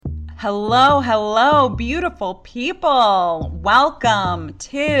Hello, hello, beautiful people. Welcome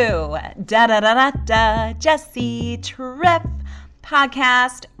to Jessie Tripp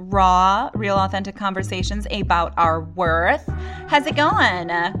podcast, raw, real, authentic conversations about our worth. How's it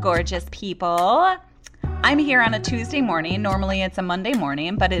going, gorgeous people? I'm here on a Tuesday morning. Normally it's a Monday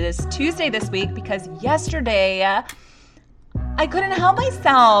morning, but it is Tuesday this week because yesterday I couldn't help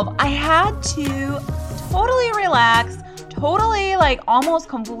myself. I had to totally relax, totally almost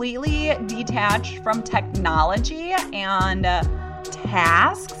completely detached from technology and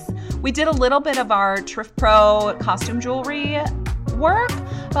tasks. We did a little bit of our Thrift Pro costume jewelry work,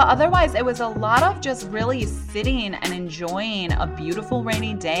 but otherwise it was a lot of just really sitting and enjoying a beautiful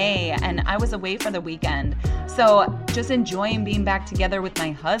rainy day. And I was away for the weekend, so just enjoying being back together with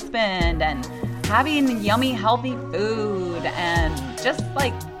my husband and having yummy healthy food and just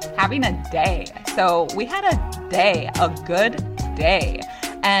having a day. So we had a day, a good day.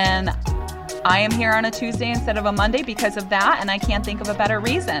 And I am here on a Tuesday instead of a Monday because of that, and I can't think of a better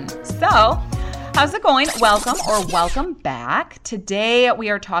reason. So how's it going? Welcome or welcome back. Today we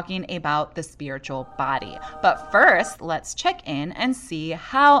are talking about the spiritual body. But first, let's check in and see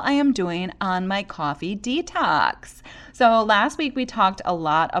how I am doing on my coffee detox. So last week we talked a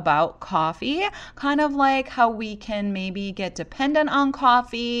lot about coffee, kind of like how we can maybe get dependent on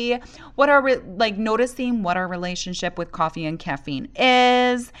coffee, noticing what our relationship with coffee and caffeine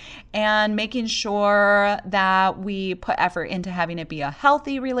is, and making sure that we put effort into having it be a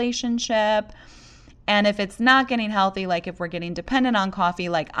healthy relationship. And if it's not getting healthy, like if we're getting dependent on coffee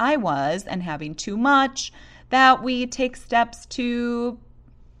like I was and having too much, that we take steps to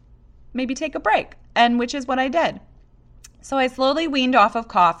maybe take a break, and which is what I did. So I slowly weaned off of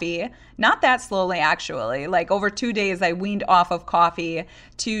coffee. Not that slowly, actually. Over 2 days, I weaned off of coffee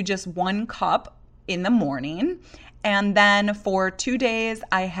to just 1 cup in the morning. And then for 2 days,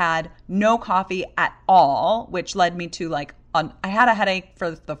 I had no coffee at all, which led me to I had a headache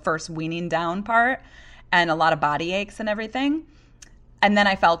for the first weaning down part and a lot of body aches and everything. And then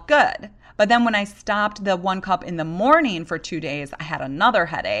I felt good. But then when I stopped the 1 cup in the morning for 2 days, I had another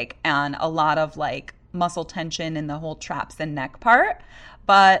headache and a lot of muscle tension in the whole traps and neck part.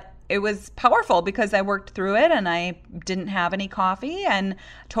 But it was powerful because I worked through it and I didn't have any coffee and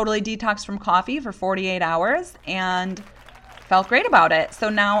totally detoxed from coffee for 48 hours and felt great about it. So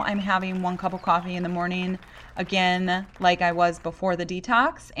now I'm having 1 cup of coffee in the morning again, like I was before the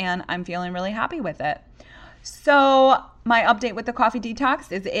detox, and I'm feeling really happy with it. So my update with the coffee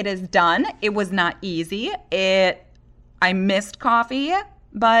detox is it is done. It was not easy. I missed coffee,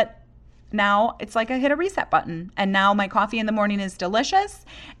 but now it's like I hit a reset button, and now my coffee in the morning is delicious,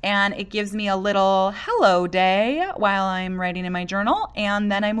 and it gives me a little hello day while I'm writing in my journal, and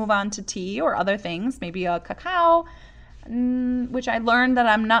then I move on to tea or other things, maybe a cacao, which I learned that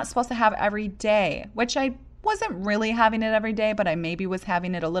I'm not supposed to have every day, which I wasn't really having it every day, but I maybe was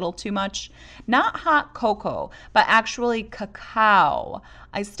having it a little too much. Not hot cocoa, but actually cacao.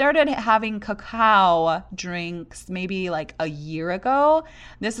 I started having cacao drinks maybe a year ago.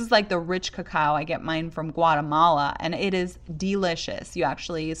 This is the rich cacao. I get mine from Guatemala, and it is delicious. You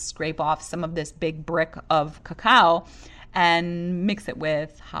actually scrape off some of this big brick of cacao and mix it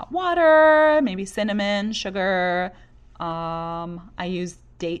with hot water, maybe cinnamon, sugar. I use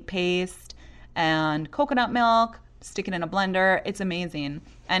date paste and coconut milk, stick it in a blender. It's amazing.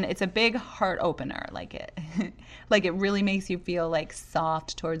 And it's a big heart opener. It really makes you feel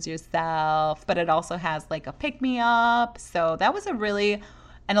soft towards yourself, but it also has a pick-me-up. So that was and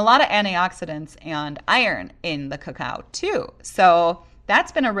a lot of antioxidants and iron in the cacao too. So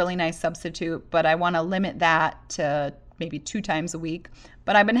that's been a really nice substitute, but I want to limit that to maybe 2 times a week.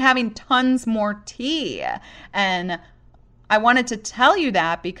 But I've been having tons more tea, and I wanted to tell you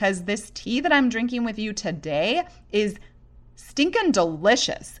that because this tea that I'm drinking with you today is stinking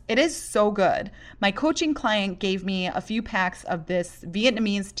delicious. It is so good. My coaching client gave me a few packs of this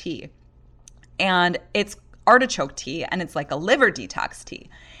Vietnamese tea, and it's artichoke tea, and it's a liver detox tea.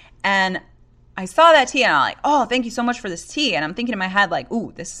 And I saw that tea and I'm oh, thank you so much for this tea. And I'm thinking in my head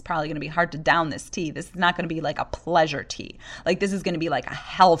ooh, this is probably going to be hard to down this tea. This is not going to be a pleasure tea. This is going to be a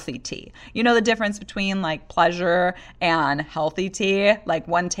healthy tea. You know the difference between pleasure and healthy tea?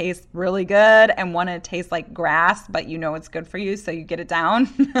 One tastes really good and one it tastes like grass, but you know it's good for you, so you get it down.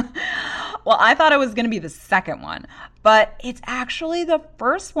 Well, I thought it was going to be the second one, but it's actually the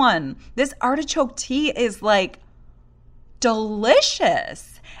first one. This artichoke tea is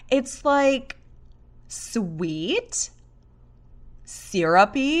delicious. It's sweet,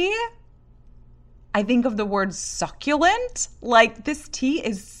 syrupy, I think of the word succulent. Like, this tea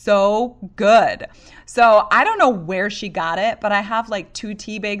is so good. So I don't know where she got it, but I have like 2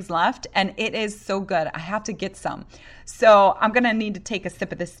 tea bags left and it is so good. I have to get some. So I'm going to need to take a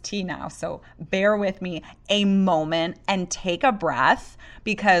sip of this tea now. So bear with me a moment and take a breath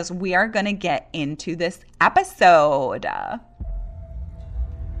because we are going to get into this episode.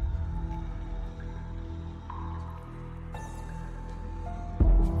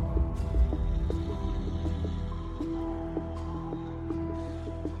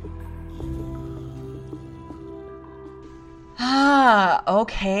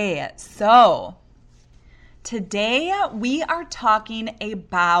 Okay. So today we are talking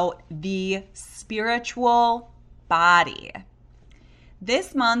about the spiritual body.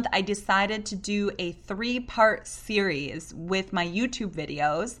 This month I decided to do a 3-part series with my YouTube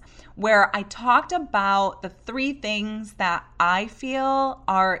videos where I talked about the 3 things that I feel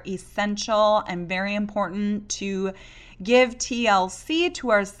are essential and very important to give TLC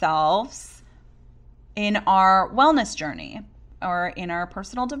to ourselves in our wellness journey, or in our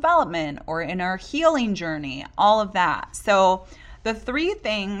personal development, or in our healing journey, all of that. So the 3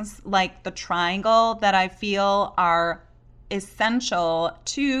 things, like the triangle, that I feel are essential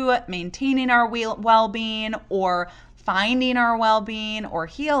to maintaining our well-being or finding our well-being or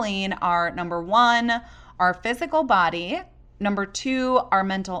healing are, number 1, our physical body, number 2, our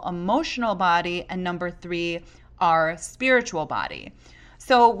mental emotional body, and number 3, our spiritual body.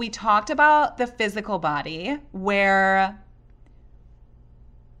 So we talked about the physical body, where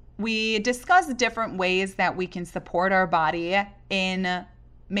we discussed different ways that we can support our body in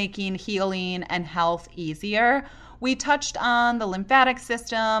making healing and health easier. We touched on the lymphatic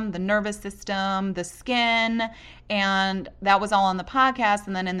system, the nervous system, the skin, and that was all on the podcast.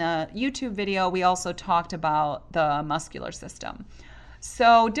 And then in the YouTube video, we also talked about the muscular system.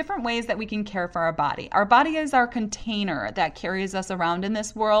 So different ways that we can care for our body. Our body is our container that carries us around in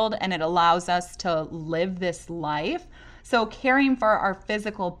this world, and it allows us to live this life. So caring for our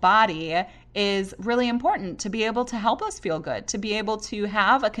physical body is really important to be able to help us feel good, to be able to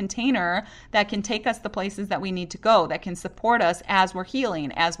have a container that can take us the places that we need to go, that can support us as we're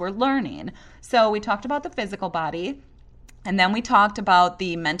healing, as we're learning. So we talked about the physical body. And then we talked about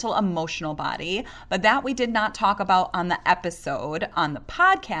the mental emotional body, but that we did not talk about on the episode. On the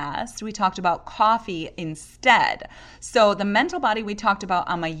podcast, we talked about coffee instead. So the mental body we talked about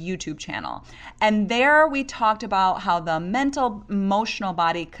on my YouTube channel. And there we talked about how the mental emotional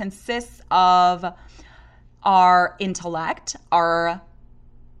body consists of our intellect, our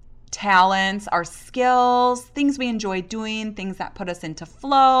talents, our skills, things we enjoy doing, things that put us into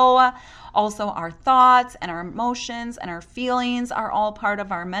flow. Also, our thoughts and our emotions and our feelings are all part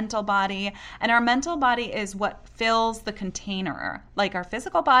of our mental body. And our mental body is what fills the container. Like, our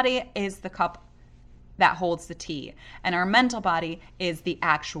physical body is the cup that holds the tea, and our mental body is the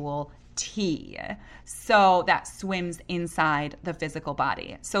actual tea. So that swims inside the physical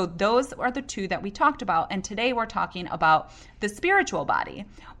body. So those are the 2 that we talked about. And today we're talking about the spiritual body,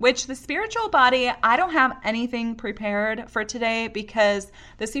 which the spiritual body, I don't have anything prepared for today because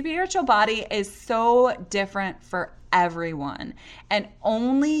the spiritual body is so different for everyone. And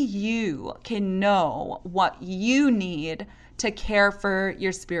only you can know what you need to care for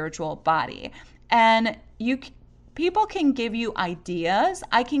your spiritual body. And people can give you ideas.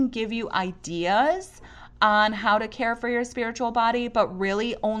 I can give you ideas on how to care for your spiritual body, but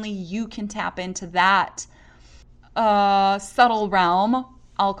really only you can tap into that subtle realm,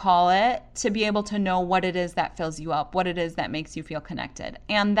 I'll call it, to be able to know what it is that fills you up, what it is that makes you feel connected.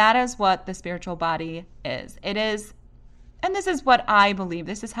 And that is what the spiritual body is. It is, and this is what I believe,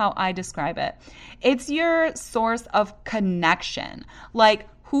 this is how I describe it. It's your source of connection. Like,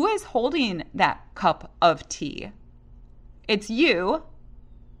 who is holding that cup of tea? It's you.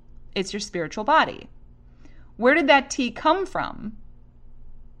 It's your spiritual body. Where did that tea come from?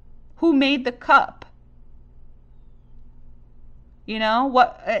 Who made the cup? You know,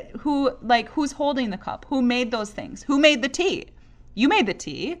 who's holding the cup? Who made those things? Who made the tea? You made the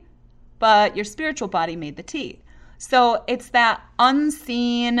tea, but your spiritual body made the tea. So it's that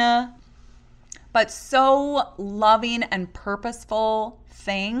unseen, but so loving and purposeful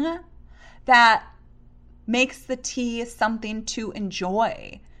thing that makes the tea something to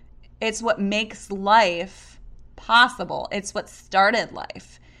enjoy. It's what makes life possible. It's what started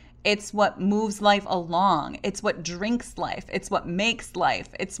life. It's what moves life along. It's what drinks life. It's what makes life.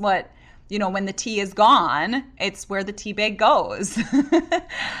 It's what, when the tea is gone, it's where the tea bag goes.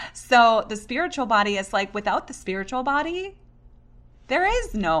 So the spiritual body is like, without the spiritual body, There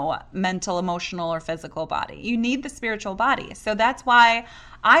is no mental, emotional, or physical body. You need the spiritual body. So that's why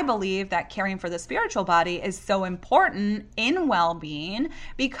I believe that caring for the spiritual body is so important in well-being,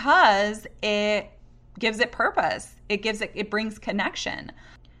 because it gives it purpose. It brings connection.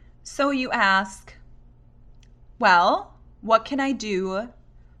 So you ask, well, what can I do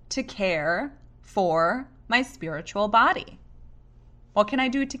to care for my spiritual body? What can I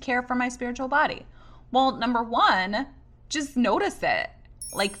do to care for my spiritual body? Well, number one, just notice it.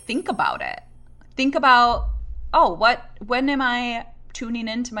 Like, think about it. Think about, when am I tuning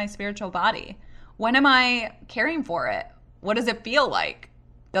into my spiritual body? When am I caring for it? What does it feel like?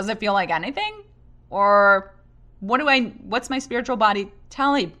 Does it feel like anything? Or what's my spiritual body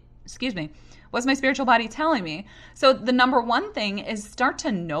telling? What's my spiritual body telling me? So the number one thing is start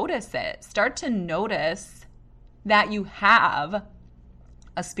to notice it. Start to notice that you have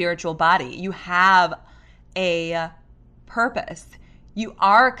a spiritual body. You have a purpose. You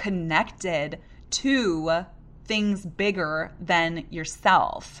are connected to things bigger than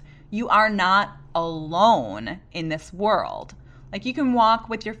yourself. You are not alone in this world. Like, you can walk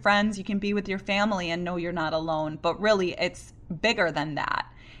with your friends, you can be with your family and know you're not alone, but really it's bigger than that.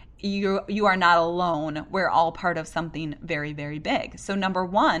 You are not alone. We're all part of something very, very big. So number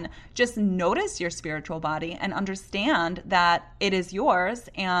one, just notice your spiritual body and understand that it is yours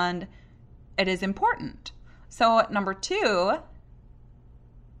and it is important. So number two,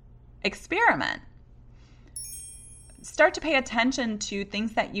 experiment. Start to pay attention to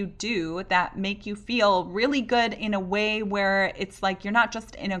things that you do that make you feel really good in a way where it's like you're not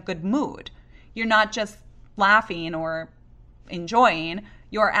just in a good mood. You're not just laughing or enjoying.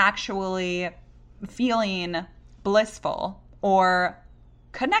 You're actually feeling blissful or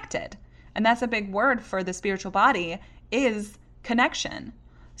connected. And that's a big word for the spiritual body, is connection.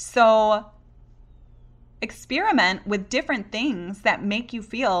 So experiment with different things that make you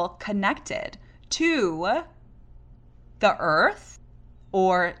feel connected to the earth,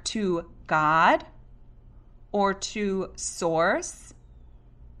 or to God, or to source,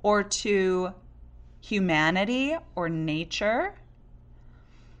 or to humanity or nature.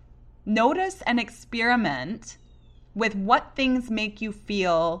 Notice and experiment with what things make you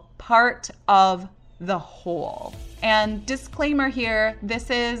feel part of the whole. And disclaimer here, this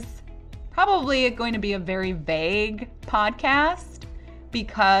is probably going to be a very vague podcast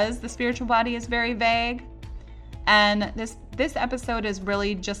because the spiritual body is very vague. And this episode is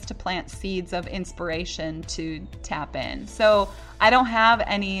really just to plant seeds of inspiration to tap in. So I don't have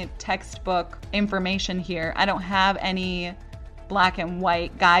any textbook information here. I don't have any black and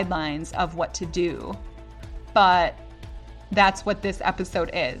white guidelines of what to do. But that's what this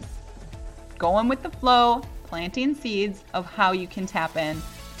episode is. Going with the flow, planting seeds of how you can tap in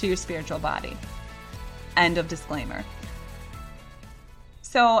to your spiritual body. End of disclaimer.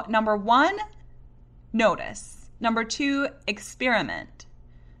 So number one, notice. Number two, experiment.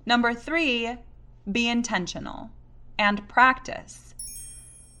 Number three, be intentional and practice.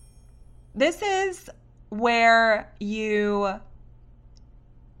 This is where you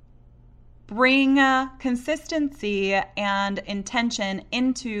bring consistency and intention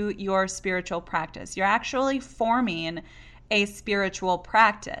into your spiritual practice. You're actually forming a spiritual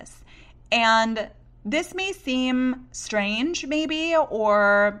practice. And this may seem strange, maybe,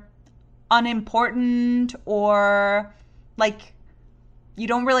 or unimportant, or like you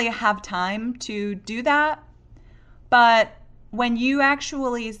don't really have time to do that. But when you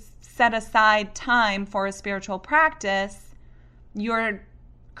actually set aside time for a spiritual practice, you're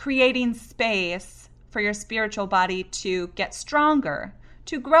creating space for your spiritual body to get stronger,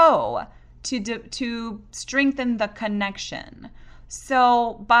 to grow, to strengthen the connection.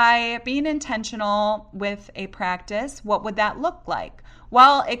 So by being intentional with a practice, what would that look like?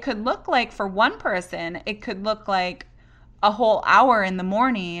 Well, it could look like, for one person, it could look like a whole hour in the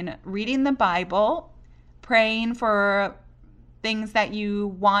morning reading the Bible, praying for things that you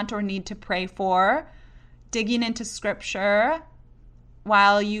want or need to pray for, digging into scripture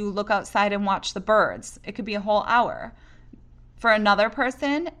while you look outside and watch the birds. It could be a whole hour. For another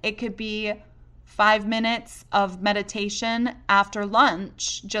person, it could be 5 minutes of meditation after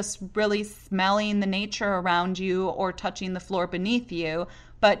lunch, just really smelling the nature around you or touching the floor beneath you,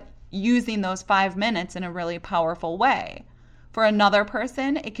 but using those 5 minutes in a really powerful way. For another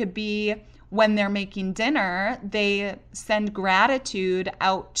person, it could be when they're making dinner, they send gratitude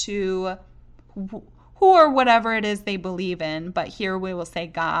out to who or whatever it is they believe in, but here we will say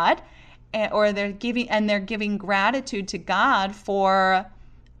God, or they're giving gratitude to God for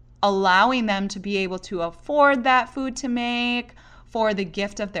allowing them to be able to afford that food to make, for the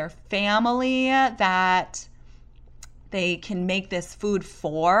gift of their family that they can make this food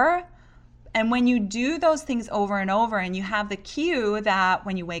for. And when you do those things over and over, and you have the cue that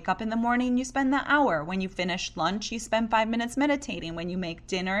when you wake up in the morning, you spend the hour. When you finish lunch, you spend 5 minutes meditating. When you make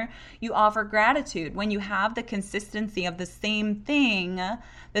dinner, you offer gratitude. When you have the consistency of the same thing,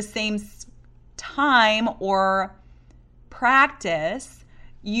 the same time or practice,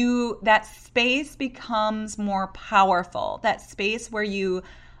 that space becomes more powerful. That space where you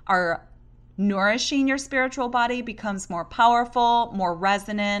are nourishing your spiritual body becomes more powerful, more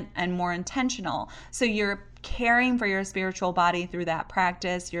resonant, and more intentional. So you're caring for your spiritual body through that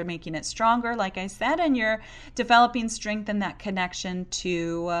practice. You're making it stronger, like I said, and you're developing strength in that connection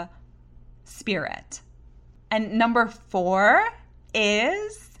to spirit. And number 4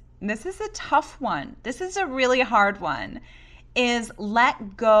 is, this is a tough one. This is a really hard one, is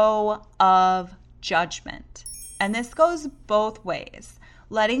let go of judgment. And this goes both ways.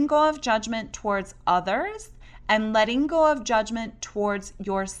 Letting go of judgment towards others and letting go of judgment towards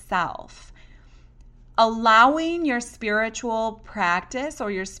yourself. Allowing your spiritual practice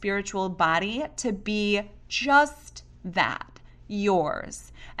or your spiritual body to be just that,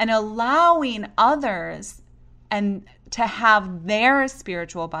 yours. And allowing others and to have their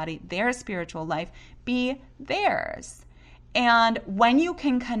spiritual body, their spiritual life be theirs. And when you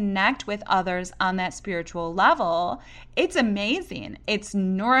can connect with others on that spiritual level, it's amazing. It's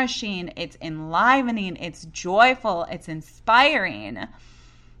nourishing, it's enlivening, it's joyful, it's inspiring.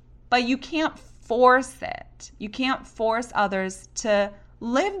 But you can't force it. You can't force others to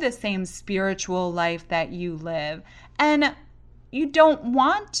live the same spiritual life that you live. And you don't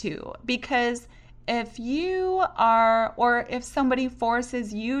want to, because if you are, or if somebody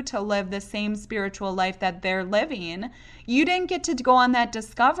forces you to live the same spiritual life that they're living, you didn't get to go on that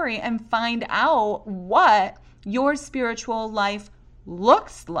discovery and find out what your spiritual life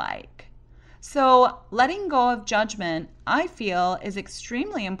looks like. So letting go of judgment, I feel, is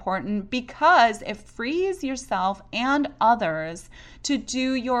extremely important because it frees yourself and others to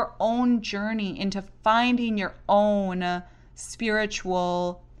do your own journey into finding your own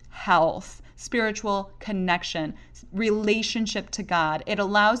spiritual health, spiritual connection, relationship to God. It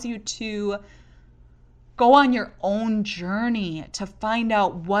allows you to go on your own journey to find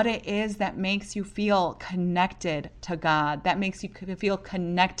out what it is that makes you feel connected to God, that makes you feel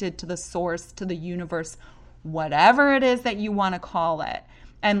connected to the source, to the universe, whatever it is that you want to call it.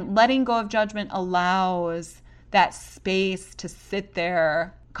 And letting go of judgment allows that space to sit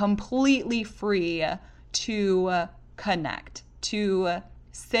there completely free to connect, to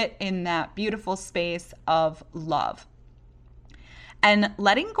sit in that beautiful space of love. And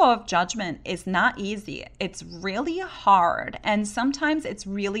letting go of judgment is not easy. It's really hard. And sometimes it's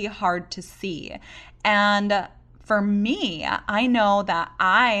really hard to see. And for me, I know that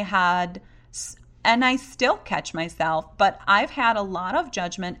I had, and I still catch myself, but I've had a lot of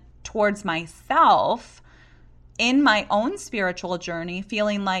judgment towards myself in my own spiritual journey,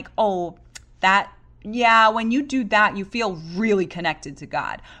 feeling like, oh, when you do that, you feel really connected to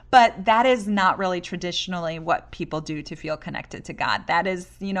God. But that is not really traditionally what people do to feel connected to God. That is,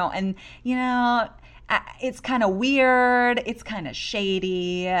 it's kind of weird. It's kind of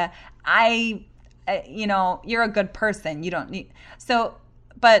shady. You're a good person. You don't need,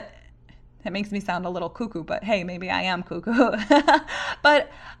 but that makes me sound a little cuckoo, but hey, maybe I am cuckoo.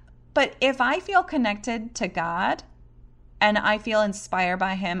 But if I feel connected to God, and I feel inspired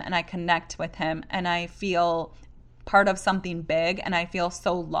by him, and I connect with him, and I feel part of something big, and I feel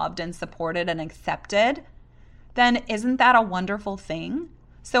so loved and supported and accepted, then isn't that a wonderful thing?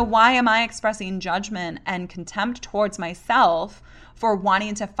 So why am I expressing judgment and contempt towards myself for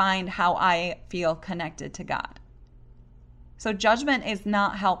wanting to find how I feel connected to God? So judgment is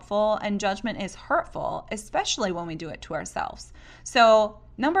not helpful, and judgment is hurtful, especially when we do it to ourselves. So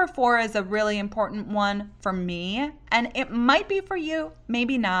number 4 is a really important one for me, and it might be for you,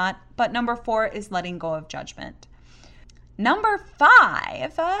 maybe not, but number 4 is letting go of judgment. Number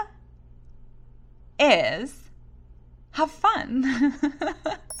 5 is have fun.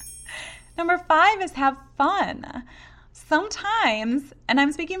 Number 5 is have fun. Sometimes, and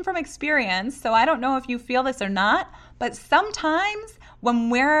I'm speaking from experience, so I don't know if you feel this or not, but sometimes when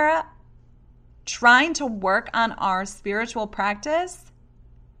we're trying to work on our spiritual practice,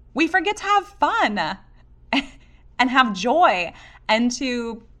 we forget to have fun and have joy and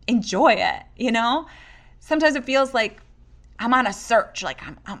to enjoy it, Sometimes it feels like I'm on a search, like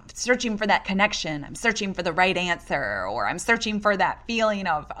I'm searching for that connection. I'm searching for the right answer, or I'm searching for that feeling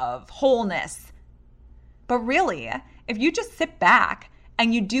of wholeness. But really, if you just sit back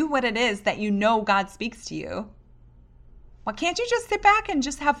and you do what it is that God speaks to you, well, can't you just sit back and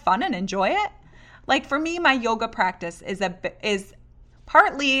just have fun and enjoy it? Like for me, my yoga practice is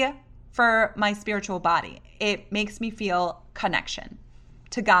partly for my spiritual body. It makes me feel connection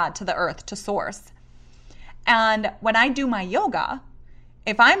to God, to the earth, to source. And when I do my yoga,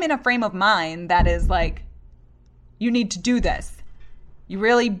 if I'm in a frame of mind that is like, you need to do this, you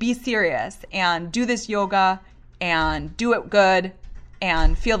really be serious and do this yoga and do it good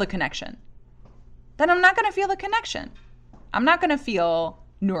and feel the connection, then I'm not going to feel the connection. I'm not going to feel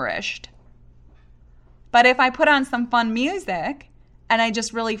nourished. But if I put on some fun music and I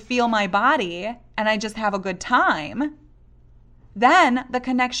just really feel my body and I just have a good time, then the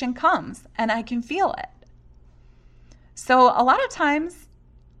connection comes and I can feel it. So a lot of times,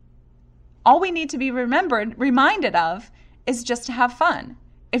 all we need to be reminded of is just to have fun.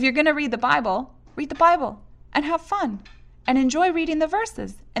 If you're going to read the Bible and have fun and enjoy reading the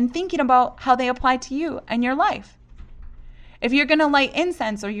verses and thinking about how they apply to you and your life. If you're going to light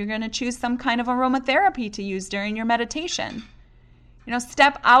incense or you're going to choose some kind of aromatherapy to use during your meditation,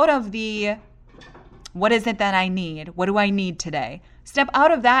 step out of the, what is it that I need? What do I need today? Step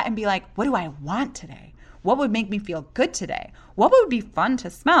out of that and be like, what do I want today? What would make me feel good today? What would be fun to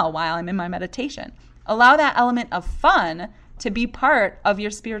smell while I'm in my meditation? Allow that element of fun to be part of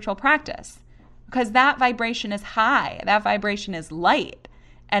your spiritual practice, because that vibration is high, that vibration is light,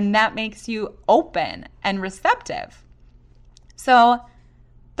 and that makes you open and receptive. So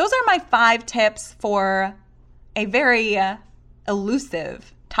those are my 5 tips for a very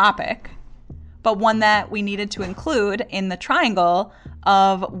elusive topic, but one that we needed to include in the triangle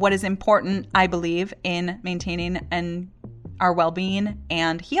of what is important, I believe, in maintaining our well-being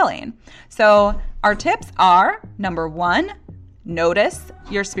and healing. So our tips are, number 1, notice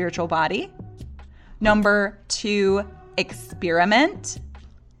your spiritual body. Number 2, experiment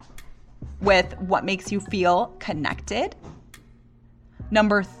with what makes you feel connected.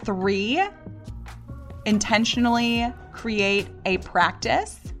 Number 3, intentionally create a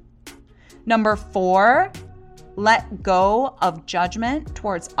practice. Number 4, let go of judgment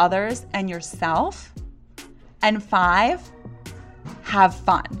towards others and yourself. And 5, have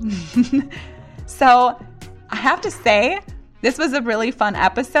fun. So I have to say, this was a really fun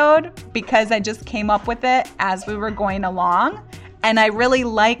episode because I just came up with it as we were going along. And I really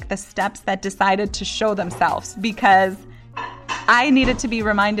like the steps that decided to show themselves because I needed to be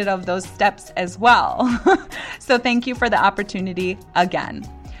reminded of those steps as well. So thank you for the opportunity again.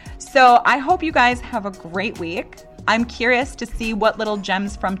 So I hope you guys have a great week. I'm curious to see what little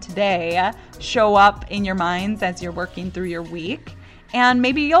gems from today show up in your minds as you're working through your week. And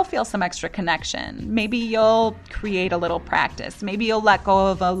maybe you'll feel some extra connection. Maybe you'll create a little practice. Maybe you'll let go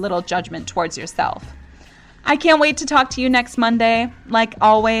of a little judgment towards yourself. I can't wait to talk to you next Monday. Like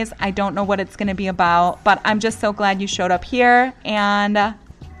always, I don't know what it's going to be about, but I'm just so glad you showed up here. And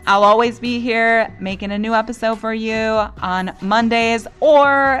I'll always be here making a new episode for you on Mondays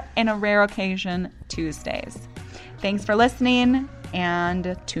or, in a rare occasion, Tuesdays. Thanks for listening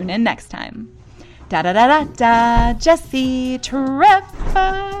and tune in next time. Da da da da da, Jessie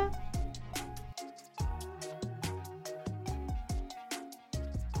Treffa.